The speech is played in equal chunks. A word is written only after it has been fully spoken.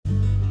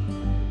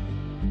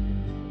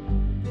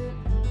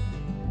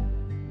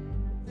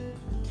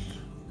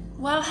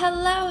Well,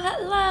 hello.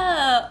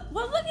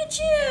 Well, look at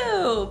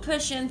you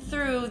pushing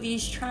through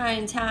these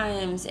trying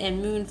times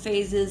and moon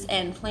phases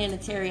and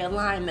planetary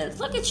alignments.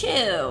 Look at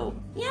you.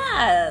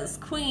 Yes,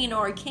 queen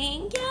or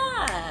king.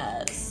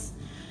 Yes.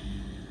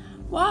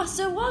 Well,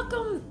 so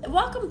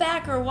welcome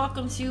back or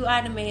welcome to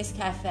Ida Mae's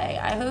Cafe.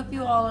 I hope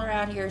you all are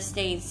out here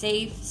staying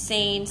safe,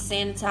 sane,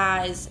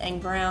 sanitized,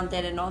 and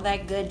grounded and all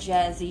that good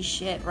jazzy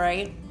shit,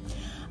 right?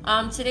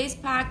 Today's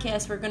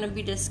podcast, we're going to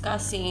be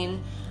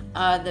discussing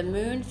the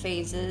moon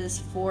phases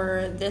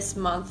for this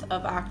month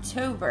of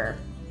October.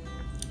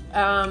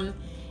 And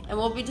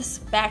we'll be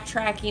just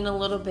backtracking a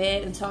little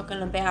bit and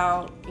talking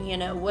about,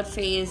 what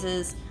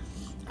phases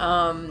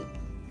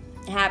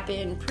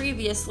happened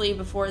previously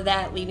before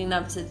that leading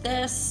up to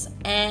this.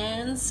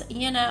 And,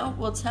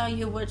 we'll tell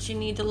you what you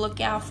need to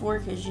look out for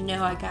because,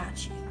 I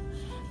got you.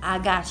 I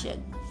got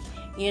you.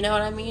 You know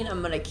what I mean? I'm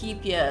going to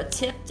keep you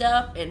tipped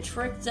up and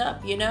tricked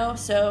up,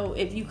 So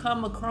if you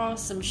come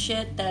across some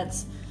shit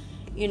that's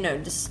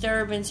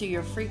disturbing to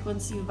your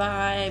frequency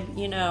vibe,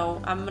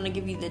 I'm going to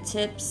give you the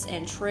tips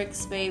and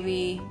tricks,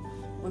 baby.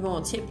 We're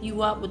going to tip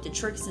you up with the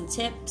tricks and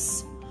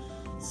tips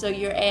so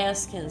your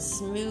ass can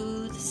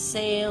smooth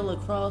sail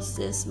across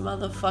this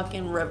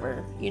motherfucking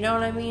river. You know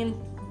what I mean?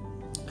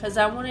 Because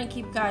I want to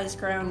keep guys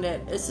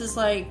grounded. This is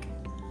like,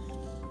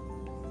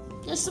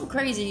 there's some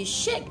crazy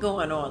shit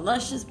going on.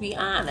 Let's just be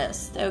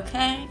honest,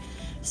 okay?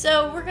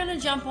 So we're going to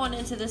jump on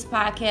into this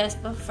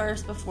podcast, but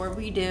first, before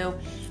we do,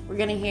 we're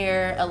going to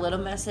hear a little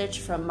message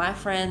from my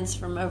friends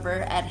from over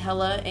at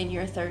Hella in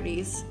Your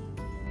 30s.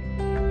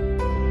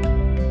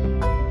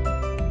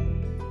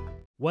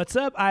 What's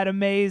up, Ida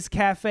Mae's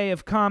Cafe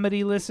of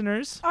Comedy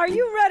listeners? Are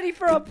you ready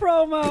for a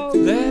promo?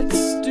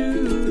 Let's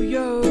do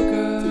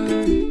yoga.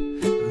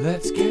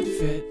 Let's get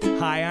fit.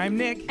 Hi, I'm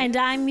Nick. And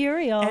I'm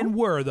Muriel. And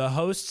we're the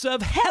hosts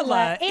of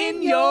Hella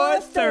in Your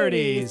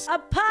 30s. A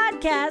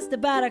podcast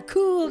about a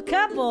cool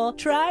couple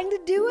trying to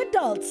do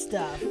adult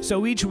stuff.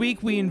 So each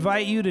week we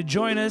invite you to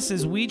join us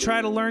as we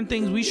try to learn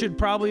things we should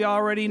probably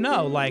already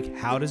know, like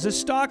how does a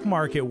stock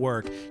market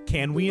work?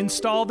 Can we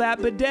install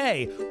that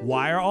bidet?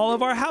 Why are all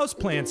of our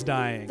houseplants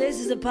dying? This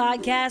is a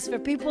podcast for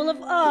people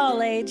of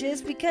all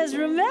ages because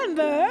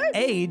remember,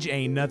 age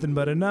ain't nothing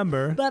but a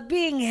number. But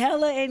being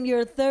hella in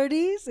your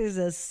 30s is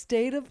a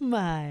state of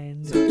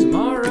mind. So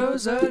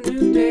tomorrow's a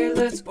new day,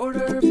 let's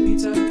order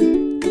pizza.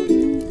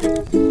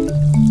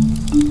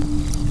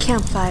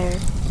 Campfire.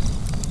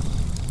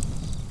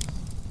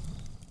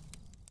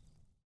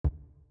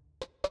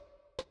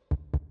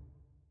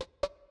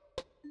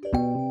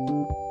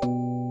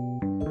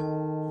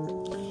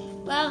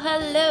 Well,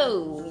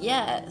 hello.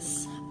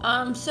 Yes.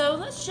 So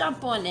let's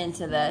jump on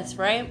into this,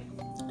 right?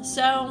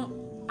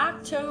 So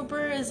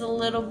October is a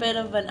little bit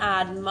of an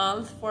odd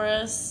month for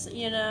us,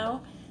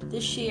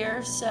 this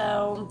year.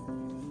 So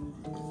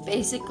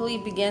basically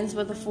begins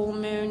with a full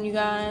moon, you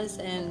guys,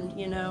 and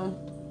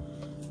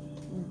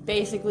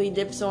basically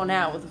dips on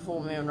out with a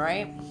full moon,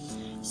 right?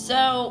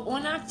 So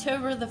on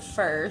October the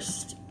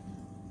 1st,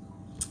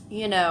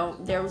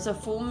 there was a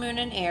full moon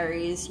in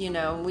Aries,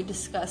 we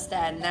discussed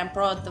that, and that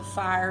brought the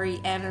fiery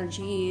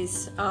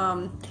energies,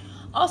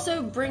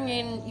 also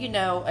bringing,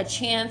 a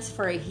chance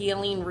for a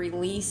healing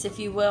release, if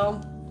you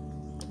will,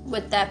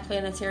 with that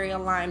planetary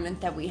alignment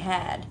that we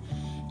had.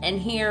 And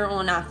here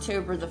on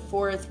October the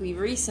 4th, we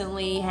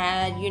recently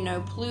had,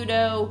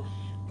 Pluto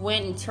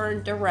went and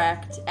turned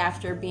direct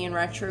after being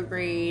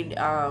retrograde,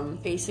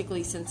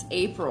 basically since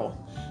April.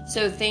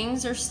 So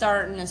things are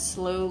starting to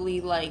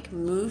slowly,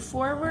 move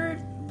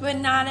forward, but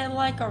not at,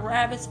 a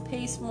rabbit's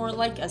pace, more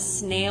like a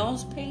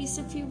snail's pace,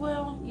 if you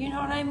will. You know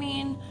what I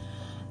mean?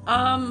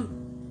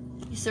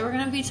 So we're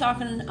going to be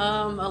talking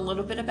a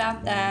little bit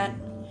about that.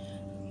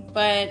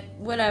 But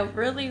what I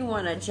really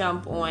want to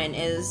jump on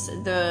is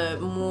the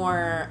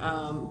more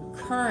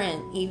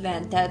current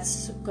event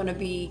that's going to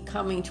be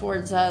coming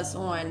towards us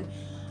on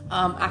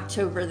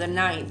October the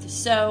 9th.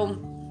 So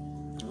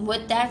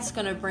what that's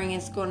going to bring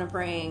is going to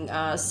bring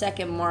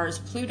second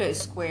Mars-Pluto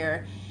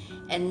square.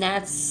 And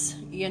that's,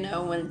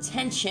 when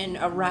tension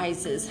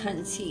arises,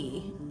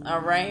 hunty.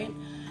 All right?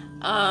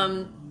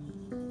 And,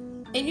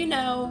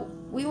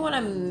 we want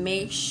to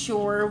make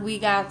sure we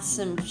got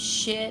some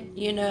shit,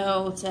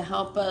 to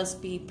help us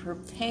be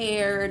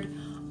prepared,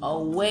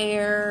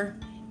 aware,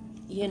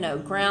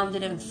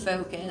 grounded and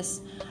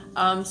focused.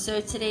 So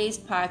today's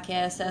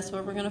podcast, that's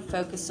what we're going to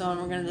focus on.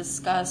 We're going to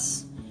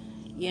discuss,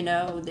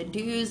 the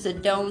do's, the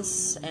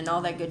don'ts, and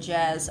all that good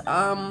jazz.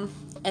 And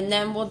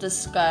then we'll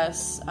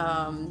discuss,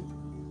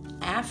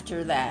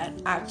 after that,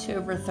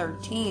 October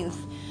 13th,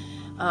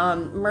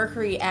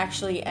 Mercury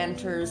actually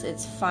enters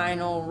its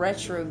final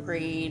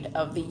retrograde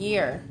of the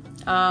year.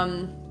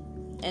 And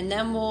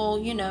then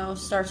we'll,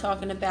 start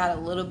talking about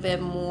a little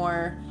bit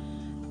more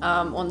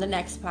on the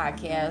next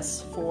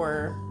podcast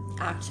for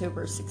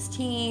October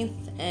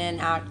 16th and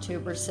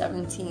October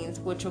 17th,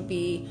 which will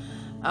be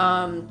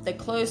the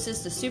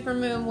closest the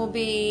supermoon will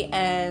be.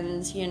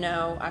 And,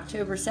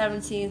 October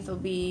 17th will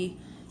be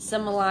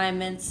some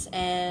alignments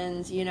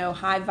and, you know,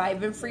 high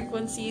vibrant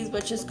frequencies,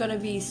 which is going to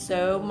be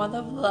so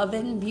mother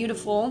loving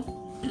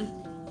beautiful.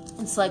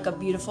 It's like a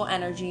beautiful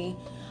energy,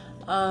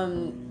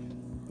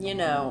 you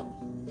know,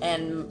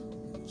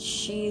 and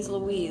she's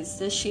Louise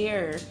this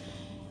year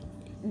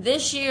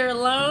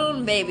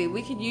alone, baby,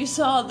 we could use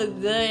all the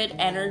good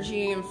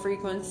energy and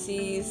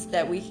frequencies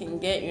that we can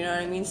get, you know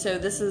what I mean? So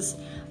this is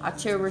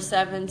October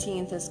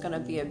 17th. It's going to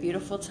be a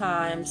beautiful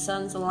time.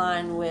 Sun's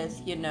aligned with,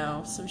 you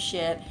know, some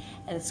shit,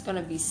 and it's going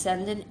to be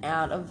sending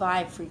out a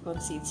vibe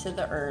frequency to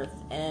the earth,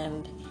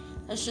 and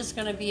it's just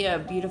going to be a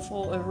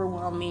beautiful,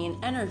 overwhelming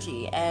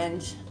energy,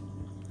 and,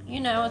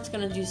 you know, it's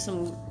going to do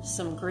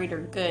some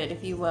greater good,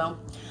 if you will.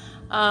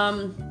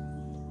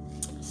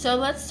 So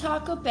let's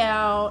talk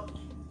about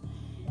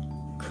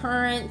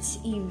current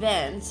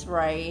events,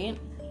 right?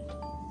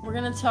 We're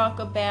going to talk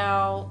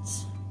about,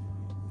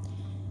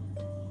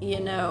 you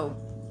know,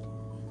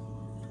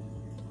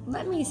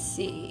 let me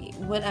see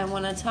what I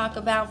want to talk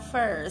about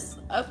first.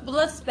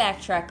 Let's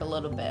backtrack a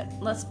little bit.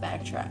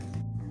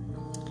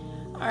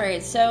 All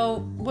right,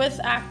 so with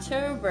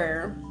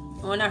October,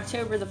 on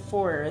October the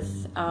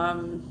 4th,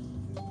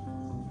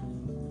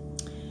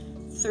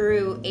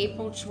 through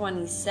April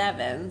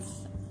 27th,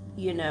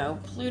 you know,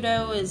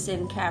 Pluto is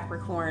in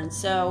Capricorn.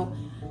 So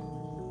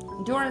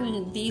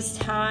during these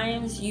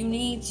times, you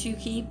need to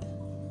keep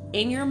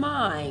in your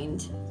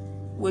mind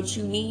what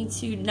you need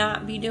to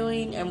not be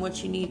doing and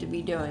what you need to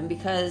be doing,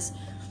 because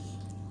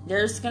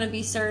there's going to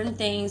be certain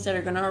things that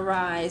are going to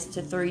arise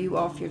to throw you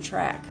off your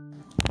track.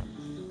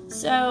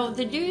 So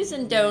the do's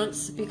and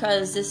don'ts,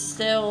 because this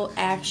still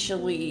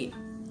actually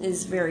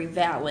is very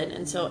valid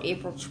until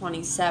April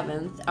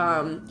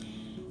 27th,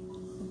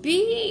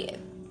 be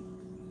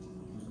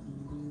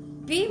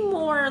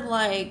more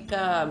like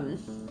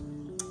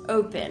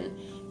open.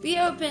 Be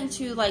open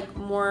to like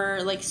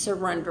more like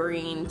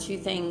surrendering to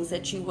things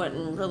that you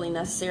wouldn't really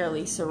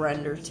necessarily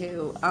surrender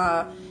to.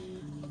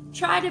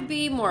 Try to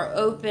be more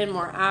open,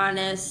 more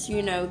honest,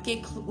 you know,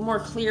 get more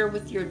clear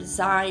with your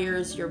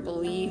desires, your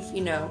belief,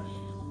 you know.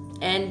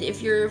 And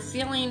if you're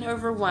feeling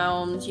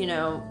overwhelmed, you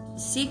know,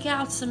 seek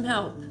out some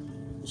help.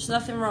 There's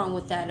nothing wrong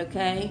with that,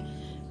 okay?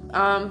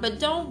 But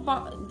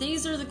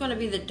these are going to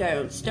be the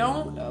don'ts.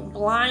 Don't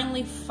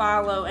blindly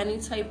follow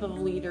any type of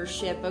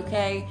leadership,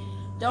 okay?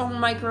 Don't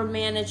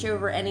micromanage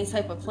over any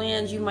type of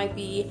plans you might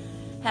be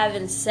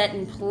having set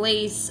in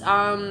place.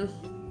 And,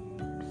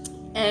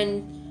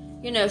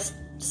 you know,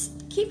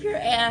 keep your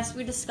ass,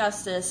 we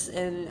discussed this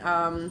in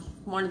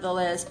one of the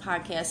last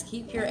podcasts,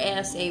 keep your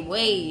ass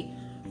away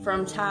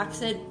from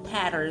toxic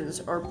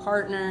patterns or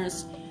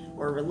partners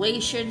or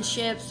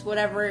relationships,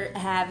 whatever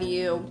have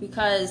you,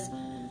 because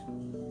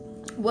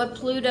what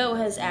Pluto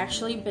has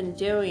actually been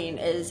doing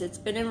is it's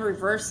been in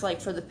reverse like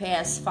for the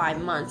past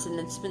 5 months, and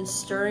it's been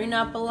stirring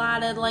up a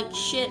lot of like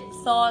shit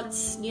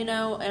thoughts, you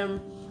know,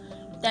 and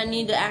that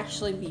need to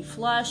actually be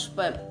flushed.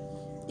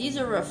 But these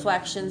are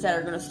reflections that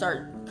are going to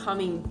start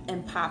coming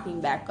and popping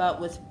back up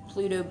with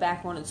Pluto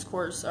back on its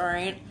course, all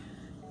right?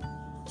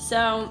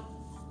 So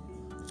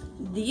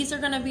these are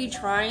going to be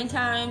trying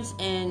times,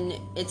 and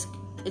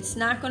it's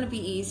not going to be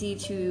easy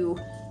to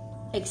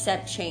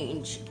accept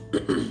change.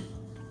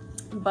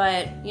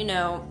 But, you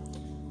know,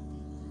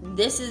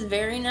 this is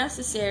very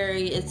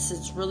necessary.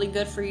 It's really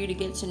good for you to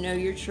get to know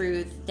your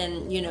truth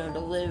than, you know, to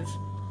live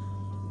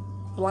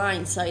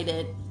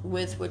blindsided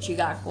with what you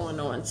got going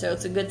on. So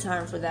it's a good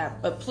time for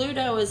that. But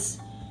Pluto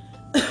is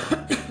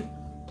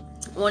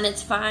on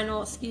its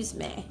final, excuse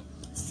me.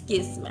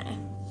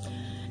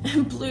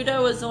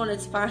 Pluto is on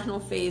its final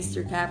phase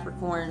through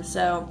Capricorn.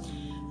 So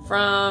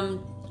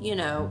from, you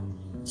know,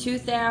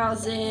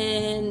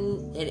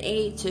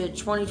 2008 to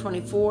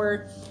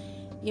 2024,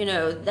 you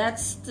know,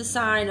 that's the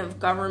sign of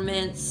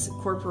governments,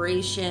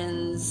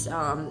 corporations,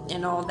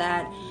 and all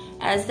that.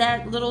 As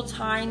that little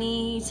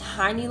tiny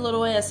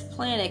little ass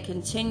planet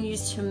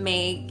continues to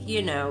make,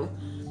 you know,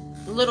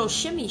 little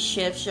shimmy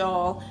shifts,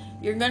 y'all,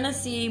 you're going to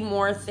see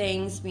more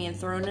things being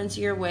thrown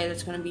into your way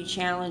that's going to be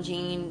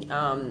challenging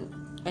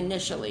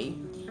initially.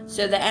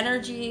 So the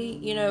energy,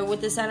 you know, with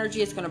this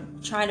energy, it's going to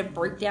try to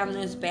break down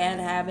those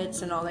bad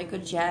habits and all that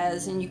good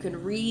jazz, and you could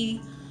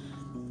rethink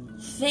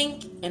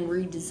and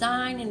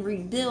redesign and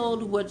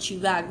rebuild what you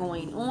got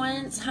going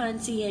on,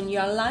 hunty, in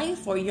your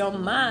life or your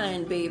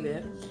mind,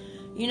 baby.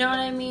 You know what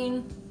I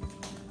mean?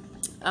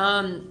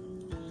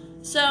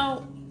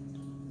 So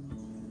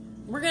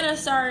we're going to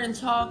start and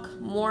talk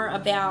more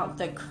about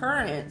the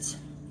current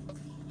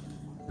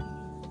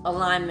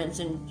alignments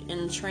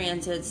and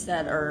transits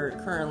that are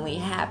currently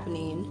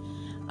happening.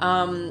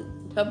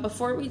 But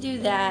before we do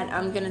that,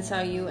 I'm going to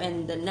tell you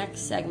in the next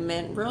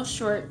segment, real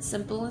short,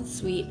 simple, and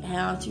sweet,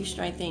 how to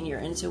strengthen your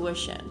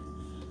intuition.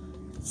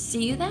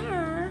 See you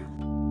there.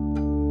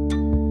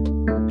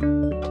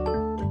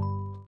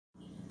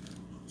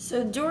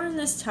 So during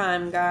this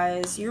time,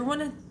 guys, you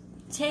want to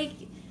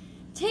take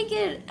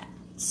it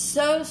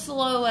so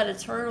slow at a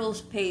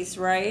turtle's pace,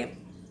 right?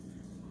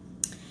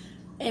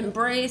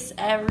 Embrace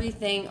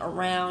everything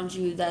around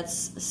you that's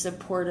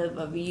supportive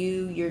of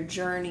you, your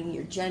journey,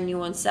 your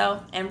genuine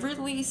self, and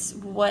release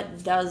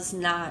what does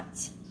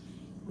not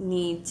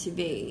need to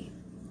be.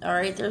 All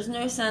right? There's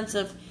no sense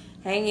of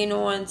hanging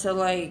on to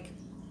like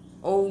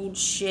old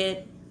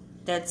shit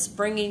that's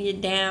bringing you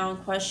down,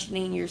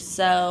 questioning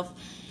yourself.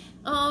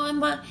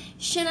 Oh,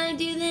 should I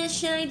do this?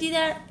 Should I do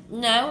that?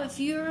 No, if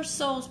your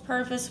soul's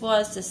purpose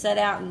was to set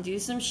out and do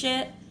some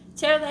shit,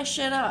 tear that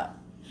shit up.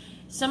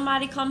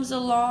 Somebody comes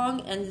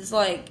along and is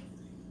like,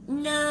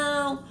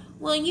 no,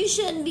 well, you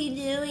shouldn't be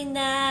doing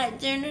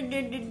that.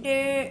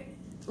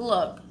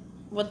 Look,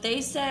 what they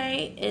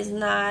say is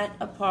not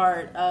a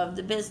part of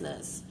the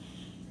business.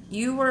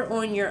 You were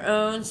on your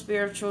own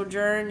spiritual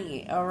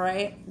journey, all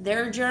right?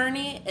 Their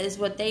journey is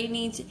what they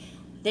need to...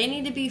 They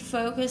need to be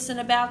focusing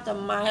about the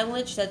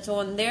mileage that's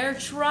on their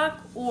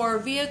truck or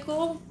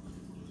vehicle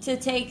to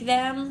take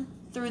them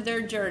through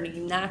their journey,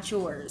 not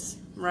yours,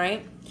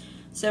 right?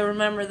 So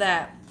remember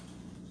that.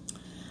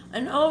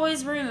 And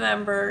always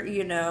remember,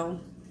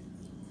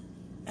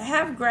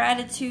 have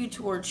gratitude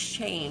towards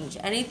change.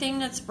 Anything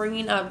that's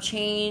bringing up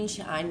change,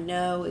 I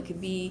know it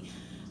could be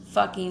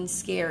fucking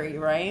scary,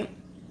 right?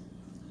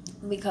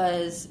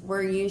 Because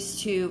we're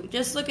used to...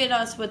 Just look at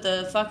us with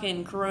the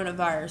fucking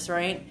coronavirus,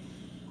 right?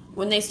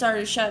 When they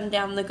started shutting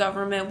down the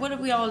government, what did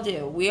we all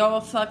do? We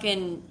all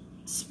fucking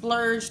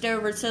splurged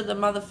over to the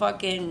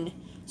motherfucking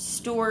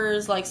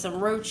stores like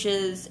some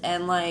roaches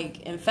and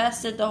like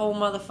infested the whole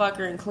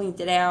motherfucker and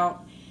cleaned it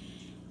out.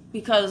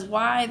 Because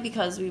why?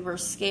 Because we were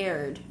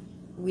scared.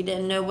 We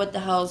didn't know what the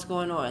hell's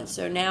going on.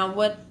 So now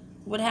what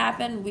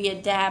happened? We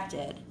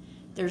adapted.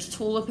 There's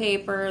toilet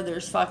paper,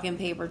 there's fucking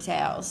paper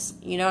towels.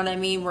 You know what I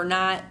mean? We're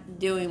not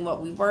doing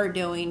what we were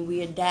doing.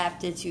 We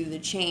adapted to the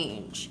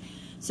change.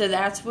 So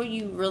that's what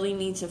you really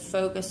need to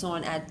focus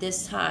on at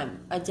this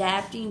time.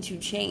 Adapting to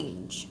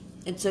change.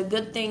 It's a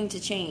good thing to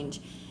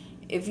change.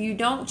 If you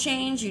don't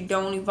change, you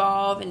don't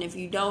evolve. And if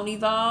you don't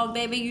evolve,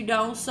 baby, you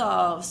don't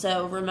solve.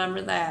 So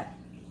remember that.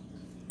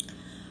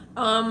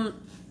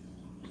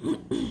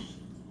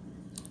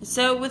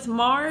 So with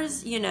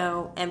Mars,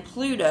 and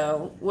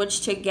Pluto,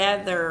 which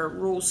together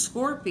rule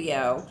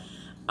Scorpio,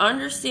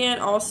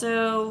 understand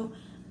also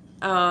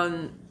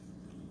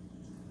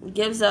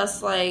gives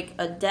us like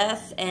a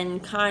death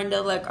and kind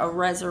of like a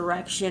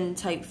resurrection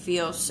type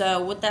feel.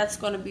 So what that's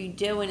going to be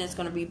doing is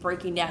going to be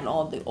breaking down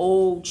all the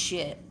old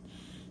shit.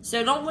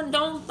 So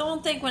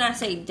don't think when I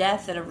say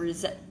death and a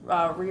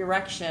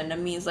resurrection, that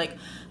means like,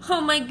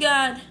 oh my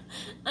god,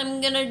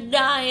 I'm gonna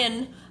die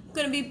and I'm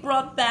gonna be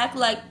brought back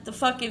like the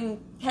fucking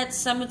Pet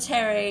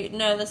Cemetery.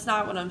 No, that's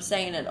not what I'm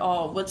saying at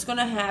all. What's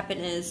gonna happen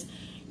is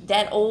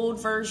that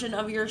old version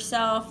of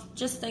yourself,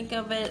 just think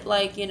of it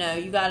like, you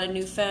got a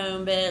new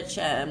phone, bitch,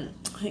 and,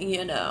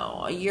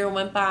 a year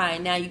went by,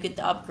 and now you get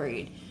the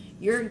upgrade.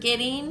 You're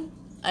getting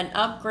an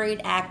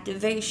upgrade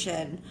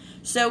activation.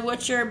 So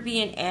what you're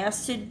being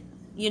asked to,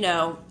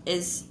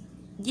 is,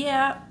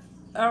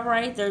 all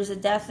right, there's a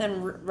death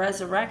and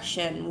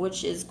resurrection,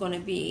 which is going to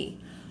be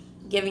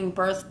giving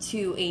birth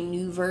to a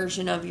new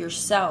version of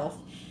yourself.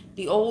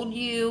 The old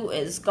you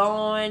is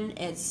gone.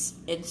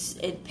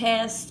 It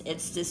passed.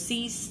 It's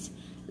deceased.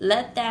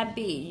 Let that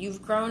be.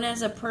 You've grown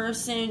as a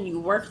person. You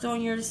worked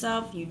on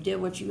yourself. You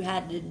did what you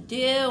had to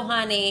do,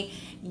 honey.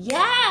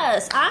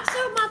 Yes, I'm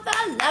so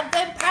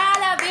mother-loving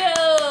proud of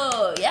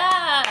you.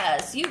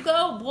 Yes, you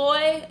go,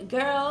 boy,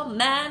 girl,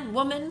 man,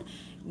 woman.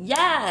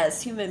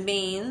 Yes, human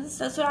beings.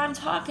 That's what I'm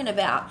talking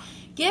about.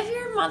 Give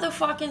your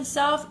motherfucking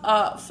self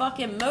a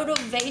fucking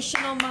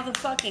motivational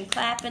motherfucking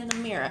clap in the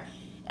mirror.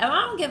 And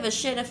I don't give a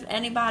shit if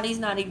anybody's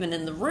not even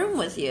in the room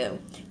with you.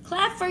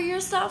 Clap for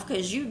yourself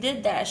because you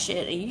did that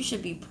shit and you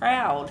should be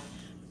proud.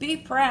 Be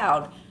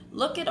proud.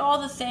 Look at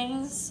all the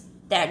things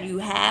that you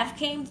have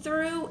came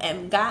through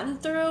and gotten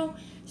through.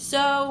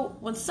 So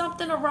when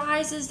something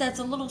arises that's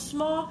a little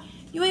small,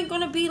 you ain't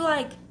going to be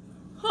like,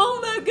 oh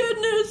my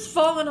goodness,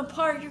 falling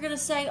apart. You're going to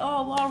say,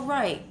 oh, all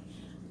right,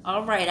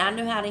 I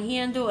know how to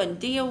handle and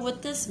deal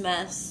with this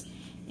mess.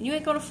 And you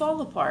ain't going to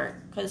fall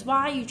apart. Because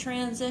why? You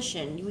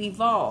transition, you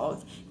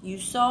evolve, you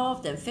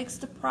solved and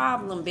fixed the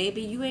problem,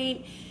 baby.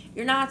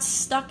 You're not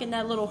stuck in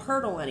that little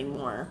hurdle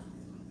anymore.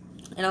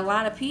 And a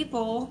lot of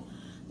people,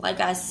 like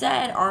I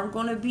said, aren't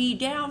going to be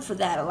down for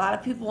that. A lot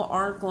of people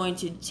aren't going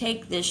to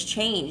take this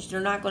change.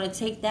 They're not going to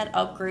take that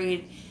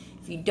upgrade.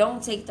 If you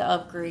don't take the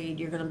upgrade,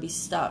 you're going to be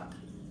stuck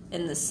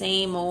in the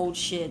same old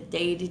shit,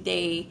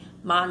 day-to-day,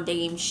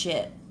 mundane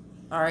shit.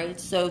 Alright,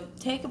 so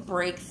take a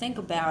break, think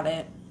about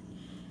it,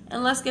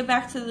 and let's get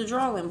back to the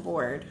drawing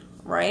board,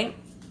 right?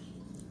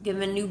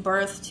 Giving new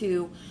birth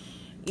to,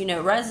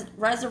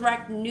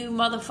 resurrect new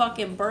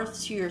motherfucking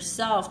birth to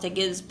yourself that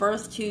gives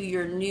birth to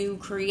your new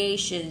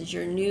creations,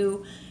 your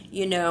new,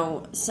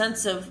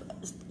 sense of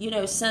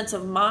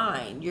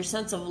mind, your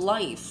sense of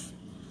life,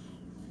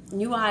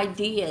 new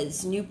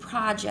ideas, new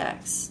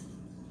projects.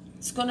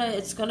 It's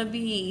gonna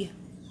be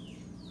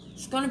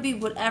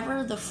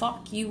whatever the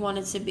fuck you want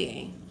it to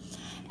be.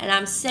 And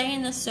I'm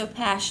saying this so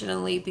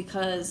passionately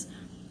because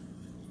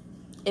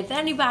if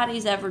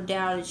anybody's ever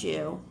doubted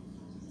you,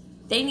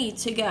 they need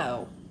to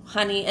go.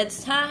 Honey,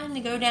 it's time to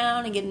go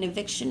down and get an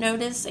eviction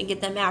notice and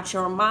get them out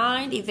your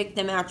mind. Evict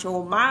them out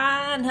your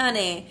mind,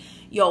 honey.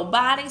 Your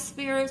body,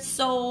 spirit,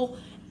 soul,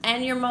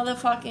 and your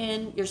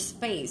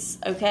space,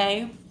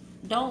 okay?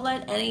 Don't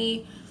let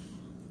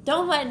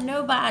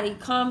nobody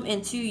come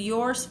into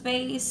your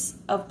space,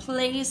 a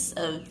place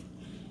of,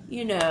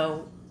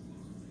 your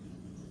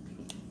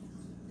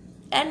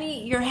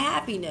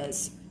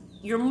happiness,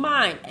 your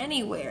mind,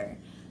 anywhere,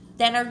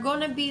 that are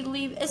going to be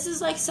This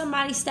is like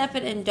somebody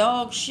stepping in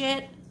dog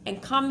shit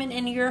and coming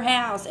into your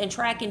house and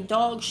tracking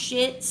dog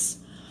shits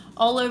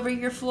all over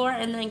your floor,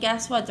 and then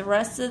guess what? The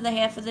rest of the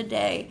half of the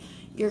day,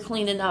 you're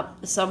cleaning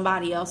up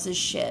somebody else's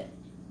shit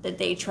that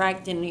they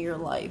tracked into your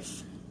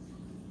life.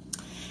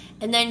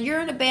 And then you're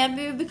in a bad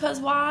mood because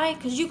why?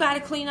 Because you got to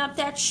clean up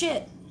that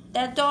shit,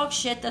 that dog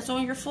shit that's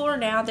on your floor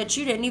now that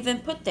you didn't even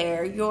put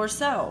there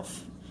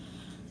yourself.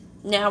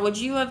 Now, would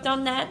you have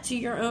done that to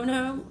your own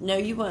home? No,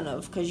 you wouldn't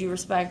have, because you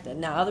respect it.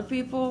 Now, other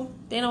people,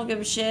 they don't give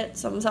a shit.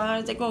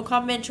 Sometimes they're going to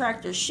come in,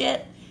 track their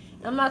shit.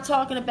 I'm not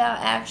talking about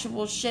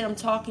actual shit. I'm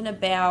talking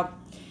about,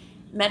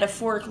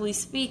 metaphorically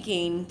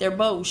speaking, their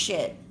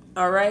bullshit.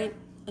 All right?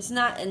 It's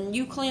not, and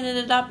you cleaning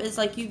it up is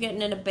like you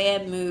getting in a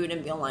bad mood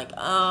and being like,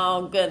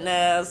 oh,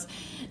 goodness,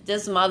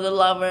 this mother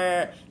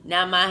lover.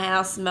 Now my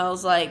house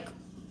smells like,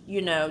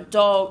 warm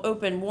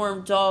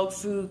dog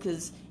food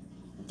because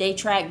they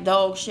track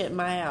dog shit in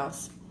my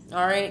house.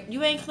 All right?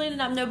 You ain't cleaning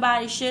up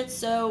nobody's shit,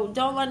 so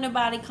don't let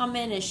nobody come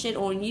in and shit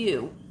on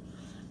you.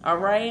 All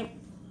right?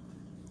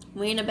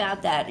 We ain't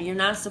about that. You're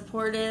not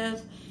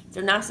supportive.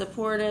 They're not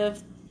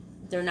supportive.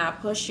 They're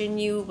not pushing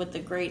you with the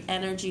great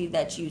energy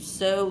that you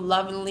so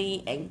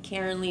lovingly and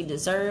caringly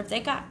deserve.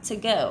 They got to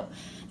go.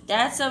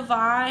 That's a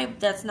vibe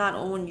that's not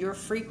on your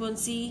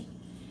frequency.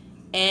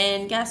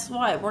 And guess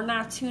what? We're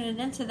not tuning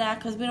into that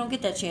because we don't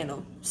get that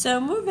channel. So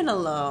moving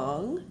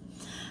along.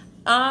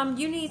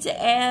 You need to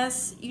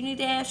ask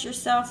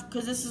yourself,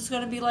 because this is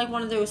going to be like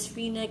one of those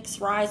phoenix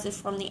rises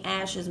from the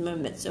ashes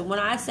moments. So when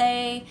I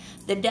say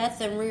the death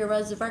and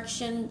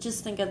resurrection,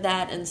 just think of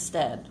that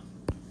instead.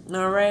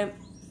 All right.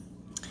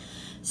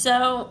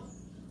 So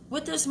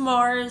with this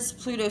Mars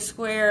Pluto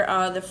square,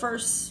 I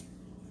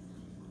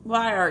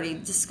already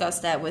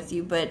discussed that with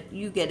you, but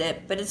you get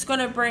it. But it's going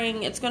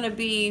to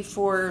be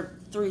for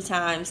 3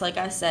 times, like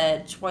I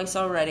said, twice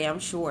already, I'm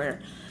sure.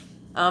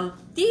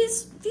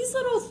 These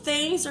little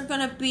things are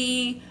going to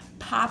be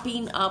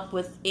popping up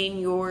within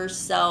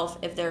yourself.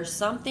 If there's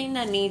something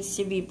that needs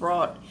to be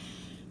brought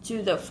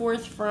to the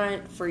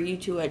forefront for you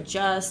to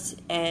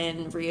adjust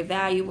and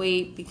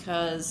reevaluate,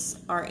 because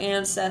our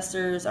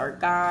ancestors, our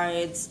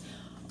guides,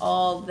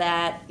 all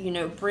that,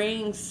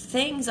 bring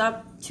things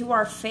up to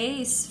our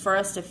face for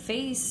us to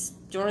face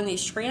during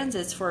these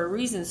transits for a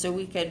reason, so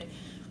we could,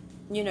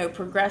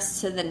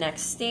 progress to the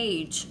next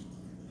stage.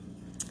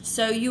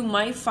 So you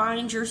might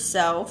find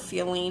yourself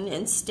feeling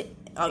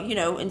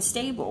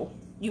unstable.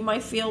 You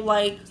might feel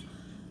like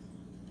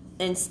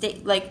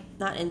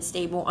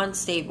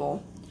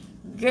unstable.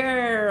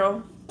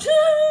 Girl.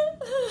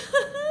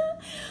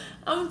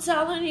 I'm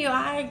telling you,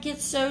 I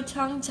get so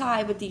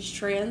tongue-tied with these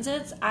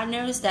transits. I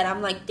noticed that.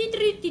 I'm like,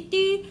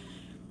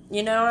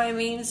 you know what I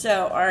mean?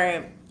 So,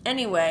 alright.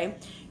 Anyway,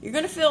 you're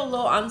going to feel a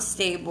little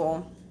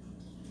unstable.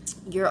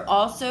 You're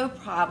also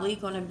probably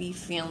going to be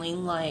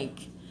feeling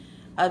like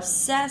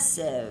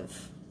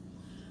obsessive,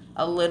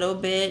 a little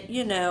bit,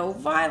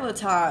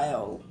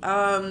 volatile.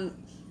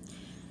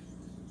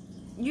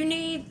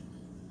 You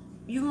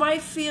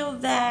might feel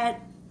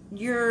that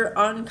you're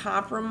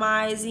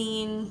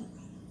uncompromising,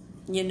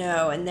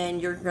 and then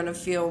you're going to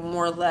feel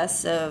more or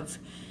less of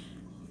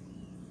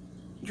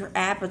your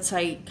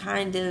appetite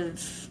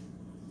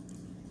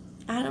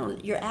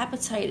your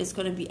appetite is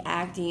going to be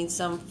acting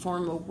some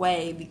form of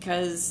way,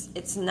 because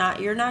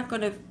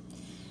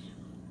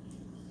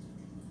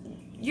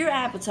your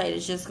appetite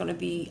is just going to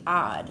be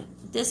odd.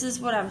 This is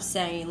what I'm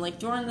saying. Like,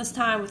 during this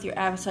time with your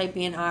appetite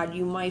being odd,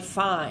 you might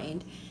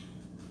find,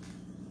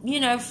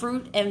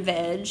 fruit and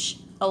veg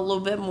a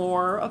little bit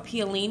more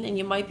appealing, and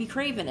you might be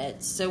craving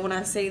it. So when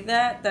I say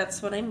that,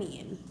 that's what I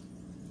mean.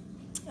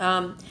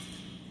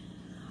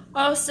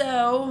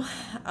 Also,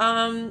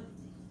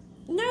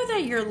 know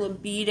that your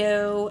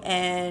libido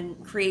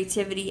and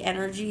creativity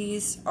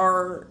energies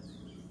are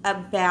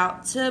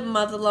about to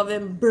mother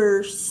loving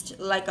burst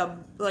like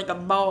a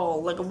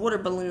ball, like a water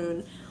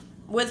balloon.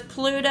 With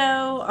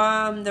Pluto,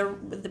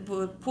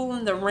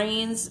 pulling the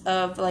reins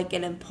of like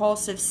an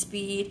impulsive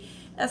speed,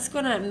 that's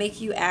gonna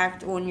make you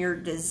act on your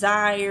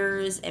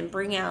desires and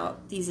bring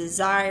out these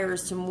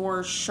desires to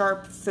more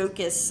sharp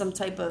focus, some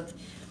type of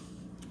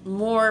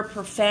more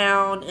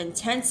profound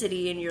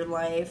intensity in your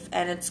life,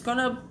 and it's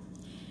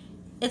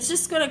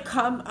just gonna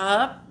come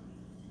up.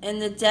 And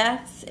the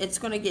depth, it's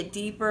going to get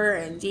deeper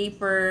and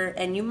deeper.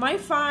 And you might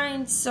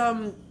find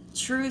some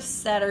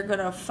truths that are going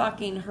to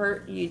fucking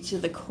hurt you to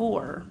the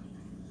core.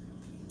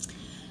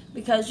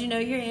 Because,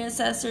 your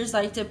ancestors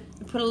like to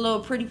put a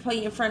little pretty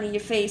plate in front of your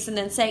face and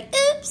then say,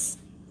 oops,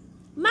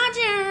 my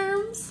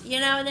germ. comes,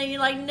 and then you're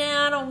like, no,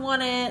 I don't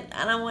want it.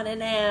 I don't want it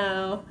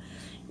now.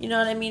 You know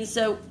what I mean?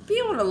 So be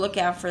on the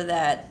lookout for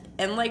that.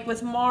 And like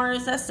with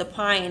Mars, that's the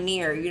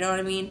pioneer, you know what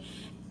I mean?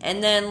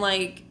 And then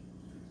like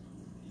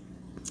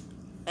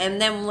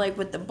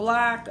with the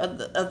black of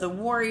the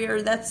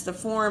warrior, that's the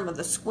form of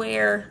the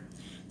square.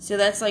 So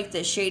that's like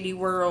the shady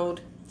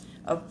world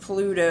of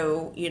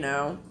Pluto,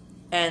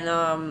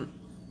 and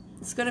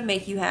it's going to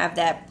make you have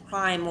that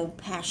primal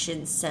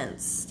passion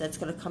sense that's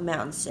going to come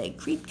out and say,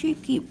 creep,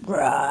 creep, creep,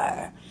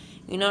 rawr.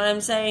 You know what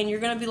I'm saying? You're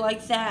going to be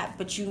like that,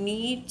 but you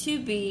need to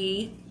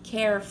be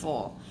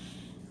careful.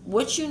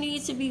 What you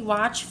need to be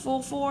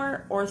watchful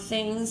for are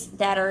things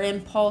that are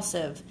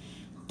impulsive.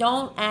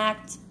 Don't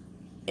act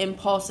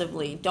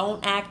impulsively.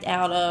 Don't act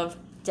out of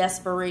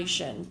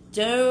desperation.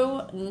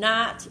 Do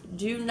not.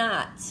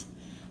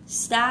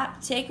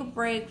 Stop, take a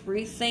break,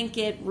 rethink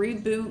it,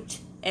 reboot,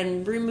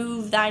 and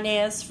remove thine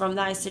ass from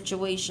thy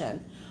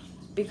situation.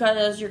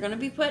 Because you're going to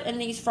be put in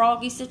these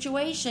froggy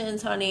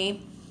situations,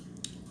 honey.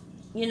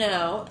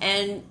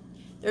 And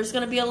there's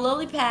going to be a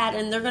lily pad,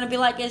 and they're going to be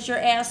like, is your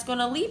ass going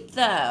to leap,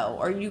 though?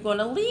 Are you going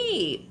to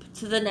leap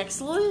to the next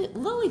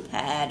lily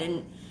pad?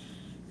 And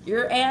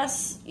your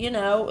ass,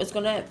 is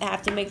going to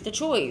have to make the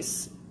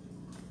choice.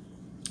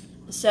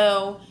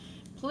 So,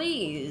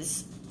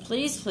 please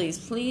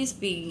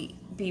be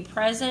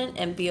present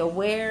and be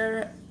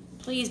aware.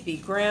 Please be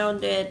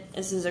grounded.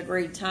 This is a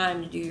great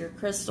time to do your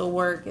crystal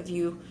work. If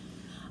you,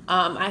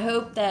 I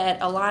hope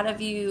that a lot of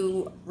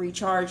you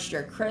recharged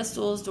your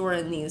crystals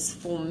during these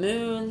full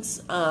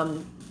moons.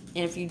 And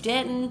if you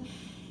didn't,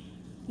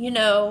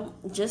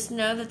 just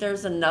know that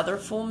there's another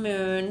full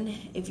moon.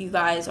 If you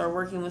guys are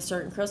working with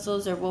certain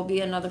crystals, there will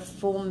be another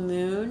full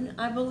moon,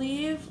 I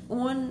believe,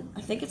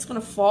 I think it's going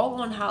to fall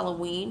on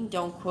Halloween.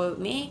 Don't quote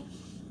me.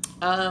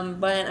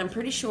 But I'm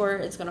pretty sure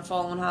it's going to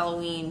fall on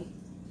Halloween.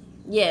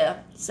 Yeah,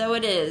 so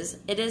it is.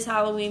 It is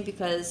Halloween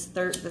because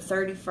the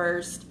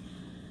 31st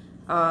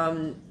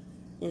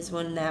is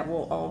when that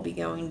will all be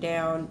going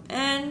down.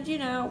 And,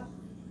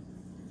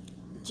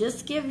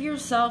 just give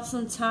yourself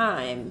some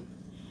time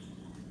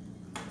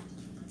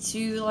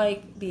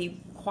to,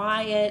 be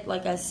quiet.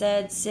 Like I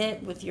said,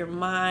 sit with your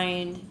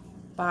mind,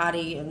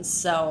 body, and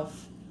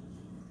self.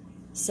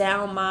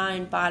 Sound,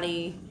 mind,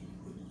 body.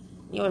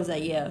 What is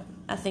that? Yeah.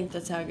 I think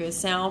that's how it goes.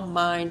 Sound,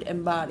 mind,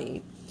 and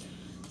body.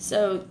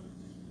 So,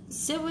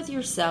 sit with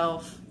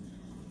yourself.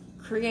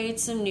 Create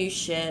some new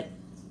shit.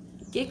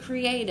 Get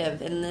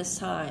creative in this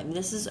time.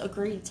 This is a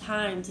great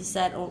time to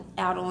set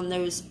out on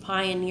those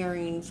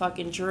pioneering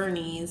fucking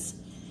journeys.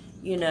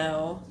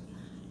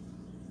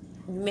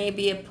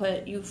 Maybe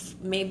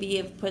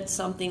you've put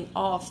something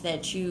off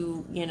that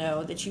you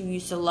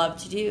used to love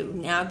to do.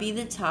 Now be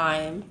the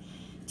time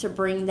to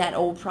bring that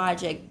old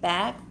project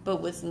back,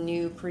 but with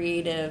new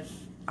creative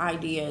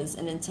ideas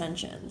and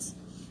intentions.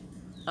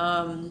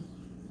 But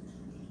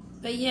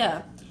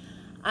yeah,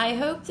 I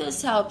hope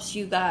this helps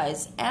you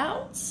guys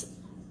out,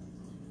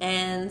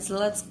 and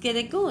let's get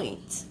it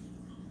going.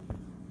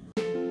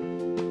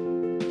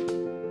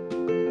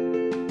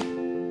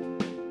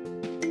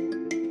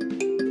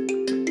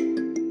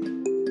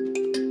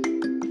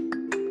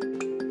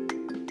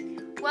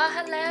 Well,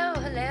 hello,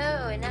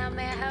 and how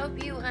may I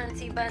help you,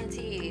 hunty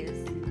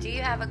bunties? Do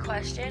you have a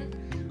question?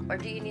 Or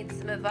do you need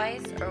some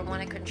advice or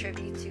want to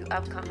contribute to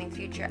upcoming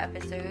future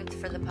episodes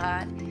for the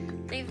pod?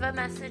 Leave a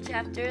message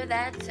after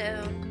that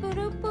tone.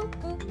 Boop, boop,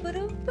 boop,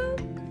 boop,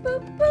 boop,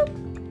 boop, boop.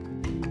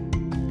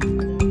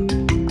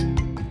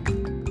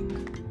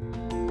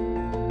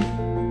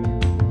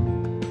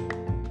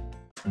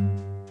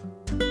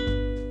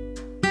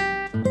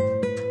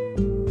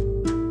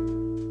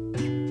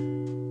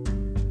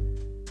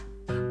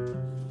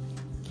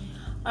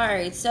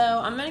 Alright,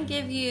 so I'm going to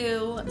give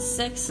you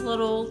 6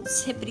 little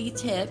tippity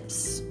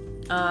tips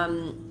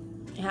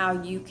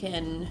how you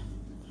can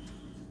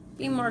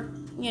be more,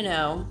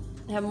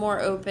 have more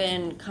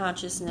open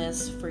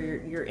consciousness for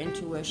your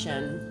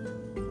intuition.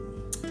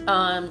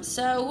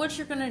 So what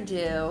you're going to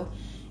do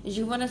is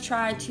you want to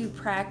try to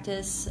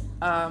practice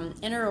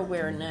inner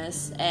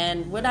awareness,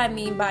 and what I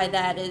mean by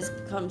that is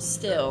become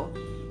still,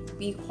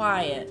 be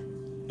quiet,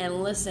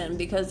 and listen,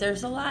 because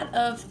there's a lot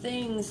of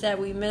things that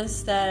we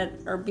miss that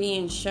are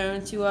being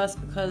shown to us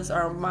because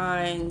our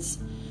minds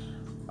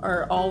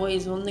are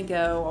always on the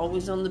go,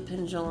 always on the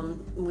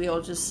pendulum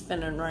wheel, just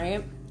spinning,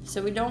 right?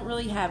 So we don't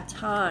really have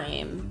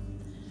time,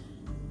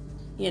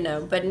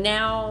 but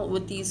now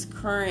with these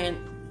current,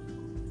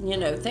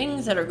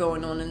 things that are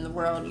going on in the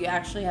world, you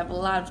actually have a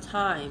lot of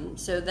time.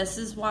 So this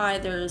is why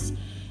there's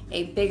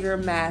a bigger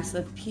mass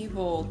of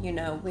people,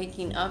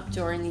 waking up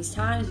during these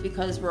times,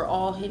 because we're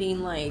all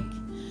hitting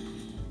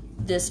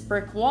this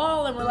brick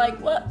wall, and we're like,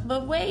 what?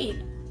 But wait,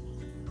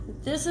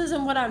 this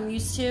isn't what I'm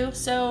used to.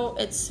 So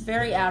it's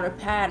very out of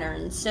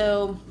pattern.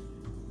 So,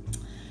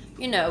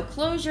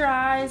 close your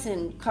eyes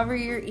and cover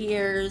your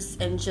ears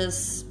and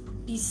just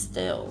be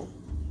still.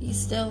 Be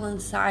still and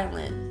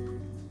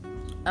silent.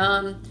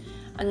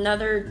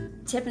 Another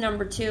tip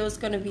number 2 is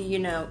going to be,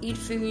 eat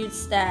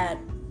foods that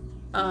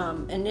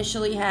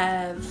initially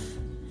have,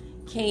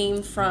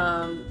 came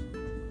from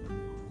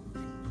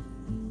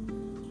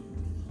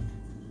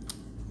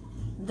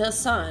the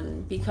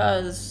sun,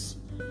 because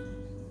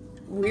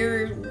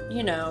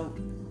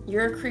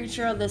you're a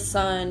creature of the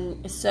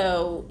sun,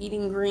 so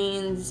eating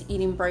greens,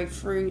 eating bright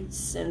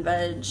fruits and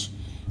veg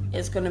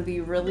is going to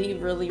be really,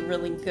 really,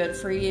 really good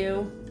for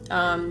you,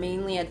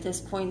 mainly at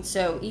this point.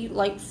 So eat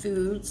light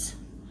foods,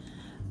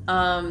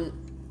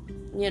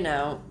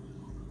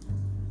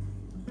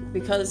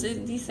 because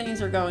these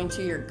things are going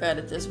to your gut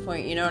at this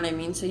point, you know what I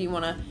mean? So you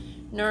want to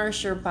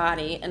nourish your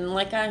body. And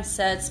like I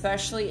said,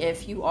 especially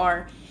if you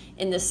are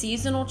in the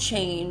seasonal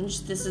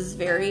change, this is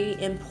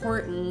very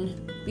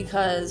important,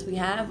 because we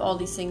have all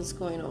these things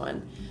going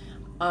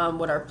on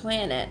with our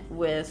planet,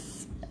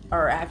 with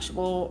our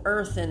actual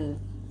earth, and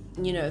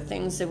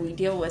things that we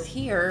deal with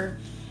here.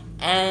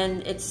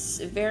 And it's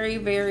very,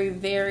 very,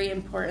 very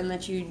important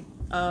that you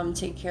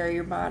take care of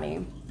your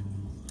body.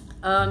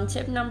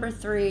 Tip number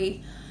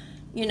 3,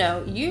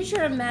 use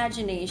your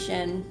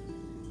imagination.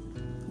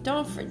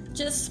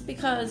 Just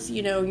because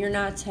you're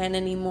not 10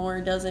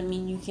 anymore doesn't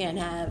mean you can't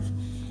have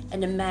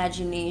an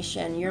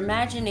imagination. Your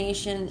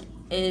imagination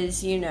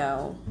is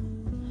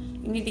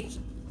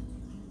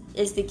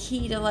is the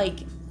key to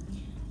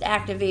the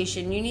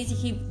activation. You need to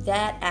keep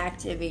that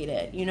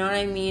activated, you know what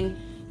I mean?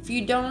 If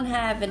you don't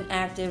have an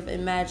active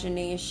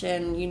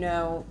imagination,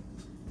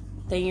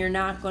 then you're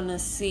not going to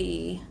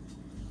see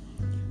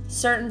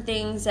certain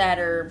things that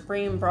are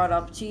being brought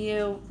up to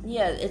you.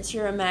 Yeah, it's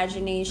your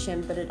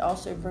imagination, but it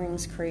also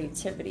brings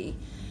creativity.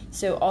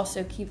 So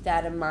also keep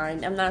that in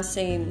mind. I'm not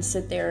saying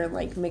sit there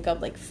and make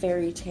up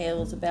fairy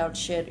tales about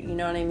shit, you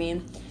know what I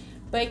mean?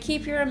 But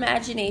keep your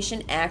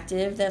imagination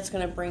active. That's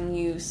going to bring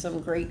you some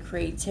great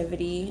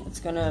creativity. It's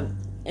going to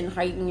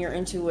heighten your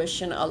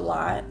intuition a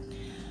lot.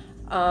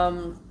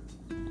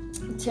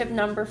 Tip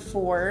number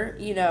 4,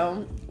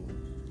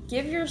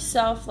 give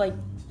yourself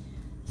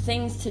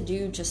things to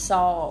do, to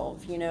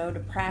solve,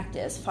 to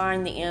practice,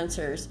 find the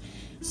answers.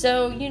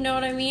 So, you know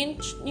what I mean?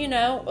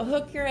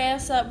 Hook your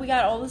ass up. We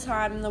got all the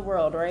time in the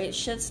world, right?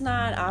 Shit's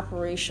not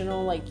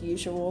operational like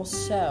usual,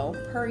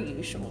 per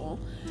usual.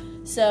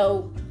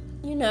 So,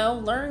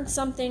 learn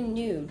something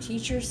new.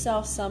 Teach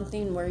yourself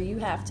something where you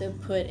have to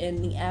put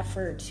in the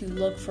effort to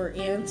look for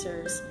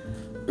answers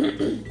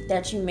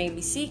that you may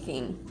be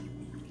seeking.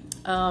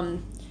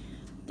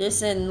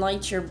 This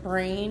enlightens your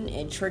brain.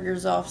 It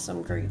triggers off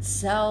some great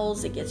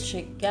cells. It gets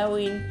shit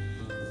going.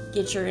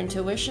 Get your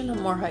intuition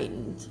more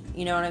heightened.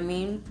 You know what I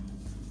mean?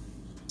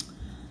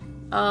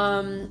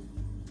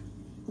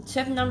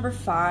 Tip number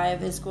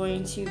 5 is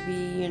going to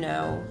be,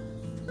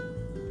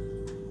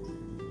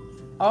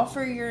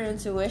 offer your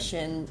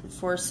intuition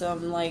for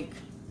some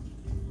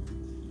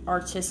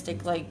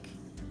artistic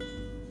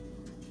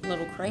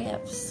little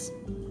crafts.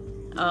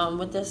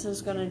 What this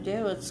is going to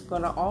do, it's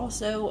going to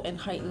also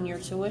heighten your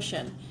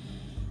tuition.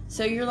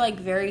 So you're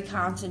very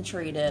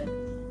concentrated,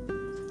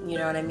 you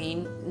know what I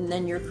mean? And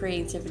then your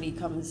creativity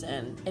comes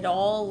in. It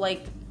all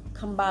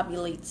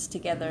combobulates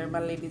together, my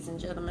ladies and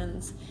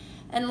gentlemen.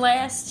 And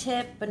last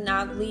tip, but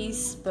not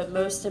least, but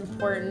most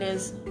important,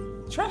 is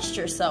trust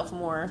yourself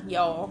more,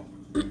 y'all.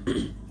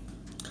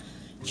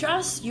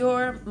 Trust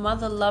your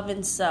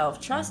mother-loving self.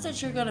 Trust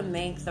that you're going to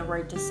make the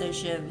right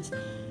decisions.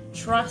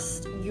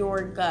 Trust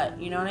your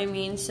gut, you know what I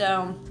mean?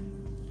 So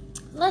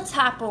let's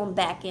hop on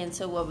back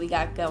into what we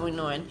got going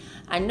on.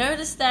 I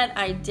noticed that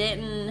I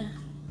didn't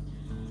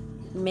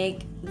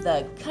make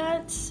the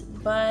cut,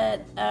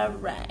 but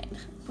alright,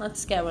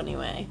 let's go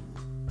anyway.